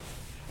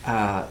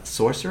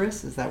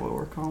Sorceress, is that what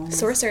we're calling it?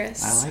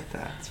 Sorceress. I like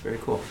that. It's very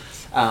cool.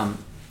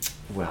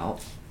 Well,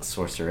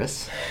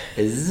 Sorceress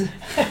is...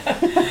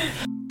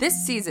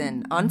 This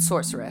season on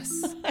Sorceress.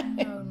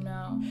 Oh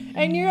no.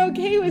 And you're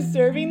okay with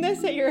serving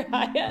this at your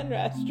high-end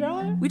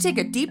restaurant? We take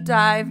a deep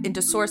dive into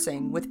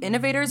sourcing with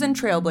innovators and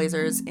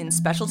trailblazers in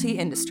specialty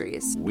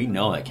industries. We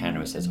know that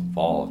cannabis has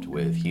evolved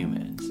with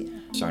humans. Yeah.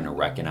 Starting to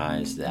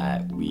recognize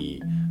that we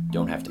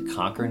don't have to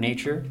conquer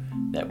nature,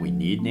 that we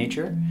need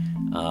nature.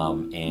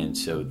 And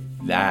so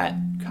that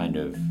kind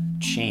of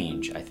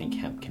change, I think,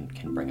 hemp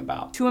can bring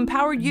about. To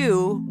empower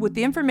you with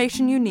the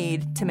information you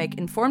need to make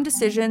informed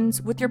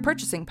decisions with your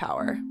purchasing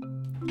power.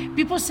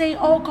 People say,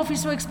 oh, coffee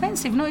is so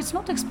expensive. No, it's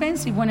not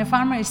expensive when a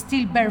farmer is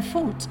still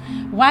barefoot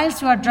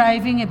whilst you are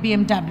driving a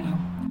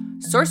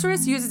BMW.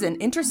 Sorceress uses an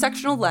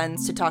intersectional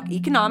lens to talk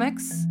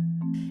economics.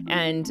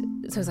 And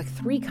so it's like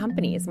 3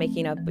 companies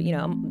making up,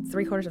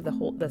 3/4 of the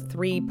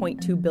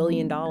 $3.2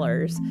 billion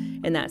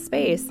in that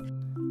space.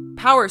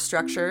 Power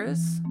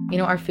structures.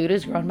 Our food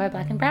is grown by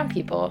Black and brown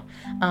people.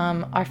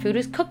 Our food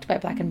is cooked by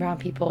Black and brown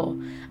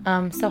people.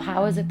 So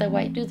how is it that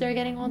white dudes are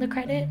getting all the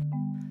credit?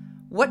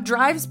 What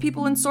drives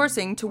people in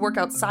sourcing to work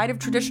outside of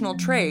traditional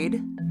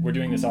trade? We're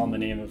doing this all in the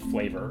name of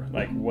flavor.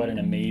 Like, what an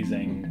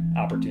amazing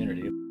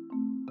opportunity.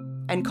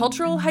 And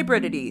cultural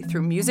hybridity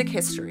through music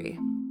history.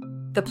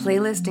 The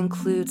playlist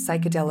includes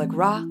psychedelic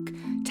rock,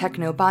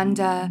 techno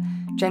banda,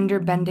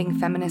 gender-bending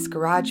feminist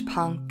garage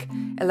punk,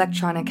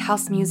 electronic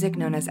house music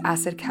known as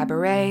acid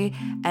cabaret,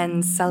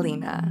 and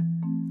Salina.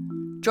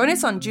 Join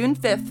us on June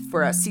 5th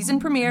for a season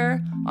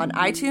premiere on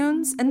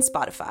iTunes and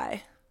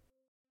Spotify.